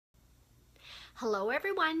Hello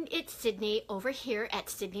everyone, it's Sydney over here at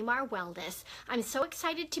Sydney Mar Wellness. I'm so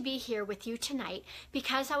excited to be here with you tonight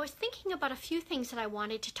because I was thinking about a few things that I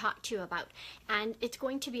wanted to talk to you about, and it's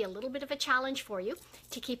going to be a little bit of a challenge for you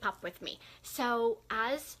to keep up with me. So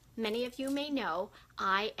as many of you may know,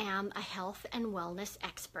 I am a health and wellness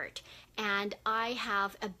expert, and I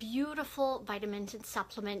have a beautiful vitamins and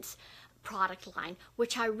supplements product line,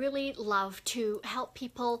 which I really love to help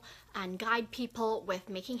people and guide people with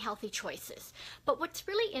making healthy choices. But what's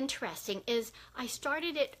really interesting is I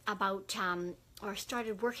started it about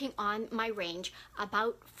started working on my range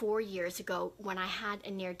about 4 years ago when I had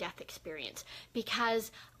a near-death experience,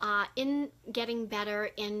 because in getting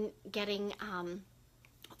better, in getting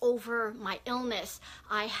over my illness,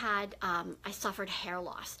 I suffered hair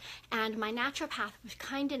loss, and my naturopath was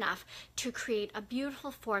kind enough to create a beautiful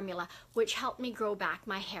formula which helped me grow back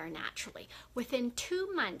my hair naturally. Within 2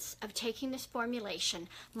 months of taking this formulation,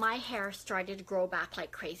 my hair started to grow back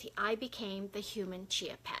like crazy. I became the human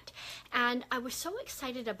chia pet, and I was so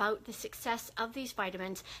excited about the success of these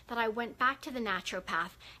vitamins that I went back to the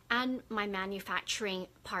naturopath and my manufacturing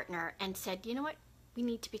partner and said, you know what? We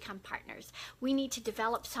need to become partners. We need to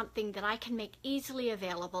develop something that I can make easily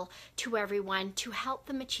available to everyone to help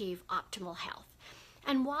them achieve optimal health.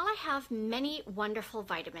 And while I have many wonderful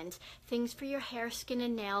vitamins, things for your hair, skin,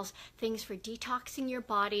 and nails, things for detoxing your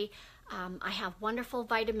body, I have wonderful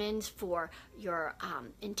vitamins for your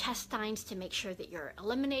intestines to make sure that you're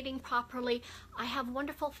eliminating properly. I have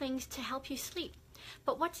wonderful things to help you sleep.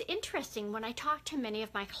 But what's interesting when I talk to many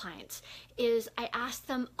of my clients is I ask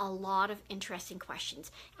them a lot of interesting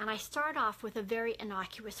questions. And I start off with a very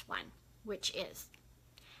innocuous one, which is,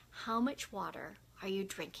 how much water are you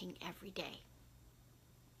drinking every day?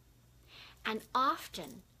 And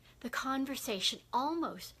often the conversation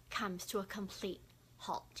almost comes to a complete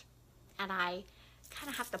halt. And I kind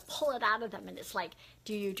of have to pull it out of them, and it's like,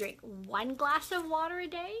 do you drink 1 glass of water a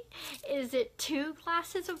day? Is it 2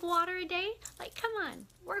 glasses of water a day? Like, come on,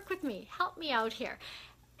 work with me, help me out here.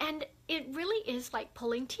 And it really is like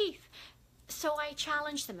pulling teeth. So I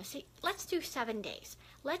challenge them. I say, let's do 7 days.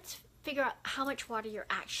 Let's figure out how much water you're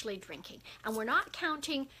actually drinking. And we're not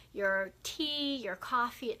counting your tea, your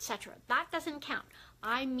coffee, etc. That doesn't count.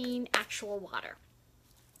 I mean actual water.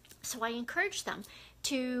 So I encourage them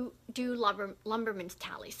to do Lumberman's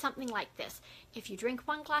tally, something like this. If you drink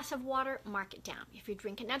 1 glass of water, mark it down. If you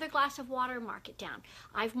drink another glass of water, mark it down.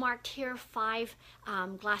 I've marked here 5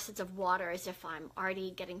 glasses of water as if I'm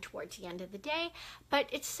already getting towards the end of the day, but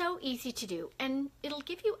it's so easy to do, and it'll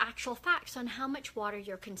give you actual facts on how much water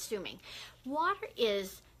you're consuming. Water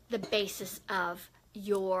is the basis of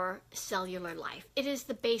your cellular life. It is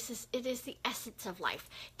the basis, it is the essence of life.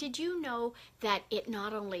 Did you know that it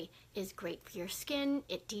not only is great for your skin,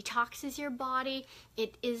 it detoxes your body,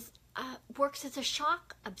 it is works as a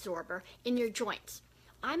shock absorber in your joints.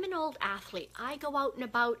 I'm an old athlete. I go out and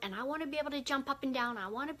about and I want to be able to jump up and down. I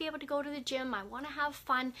want to be able to go to the gym. I want to have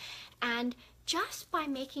fun. And just by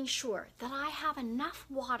making sure that I have enough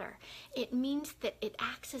water, it means that it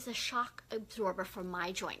acts as a shock absorber for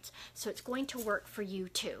my joints. So it's going to work for you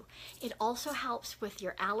too. It also helps with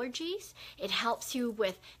your allergies. It helps you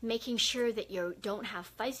with making sure that you don't have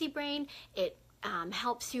fuzzy brain. It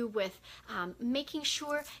helps you with making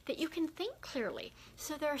sure that you can think clearly.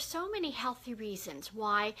 So there are so many healthy reasons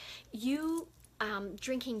why you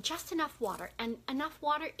drinking just enough water, and enough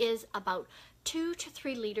water is about 2 to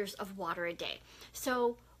 3 liters of water a day.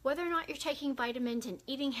 So whether or not you're taking vitamins and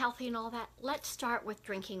eating healthy and all that, let's start with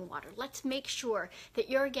drinking water. Let's make sure that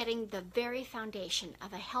you're getting the very foundation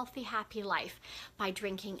of a healthy, happy life by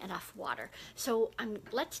drinking enough water. So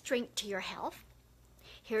let's drink to your health.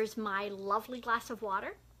 Here's my lovely glass of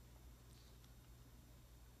water.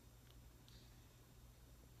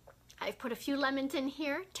 I've put a few lemons in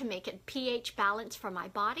here to make it pH balance for my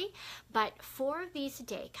body, but 4 of these a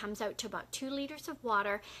day comes out to about 2 liters of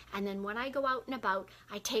water. And then when I go out and about,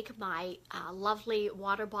 I take my lovely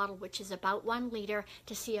water bottle, which is about 1 liter,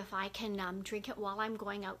 to see if I can drink it while I'm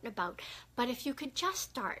going out and about. But if you could just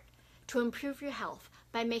start to improve your health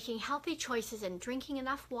by making healthy choices and drinking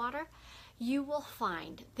enough water, you will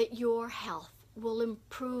find that your health will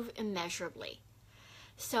improve immeasurably.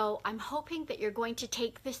 So I'm hoping that you're going to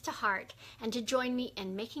take this to heart and to join me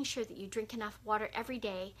in making sure that you drink enough water every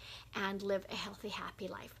day and live a healthy, happy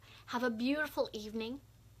life. Have a beautiful evening.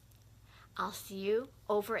 I'll see you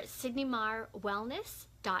over at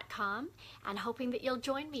SydneyMarWellness.com, and hoping that you'll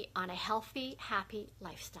join me on a healthy, happy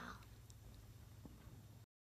lifestyle.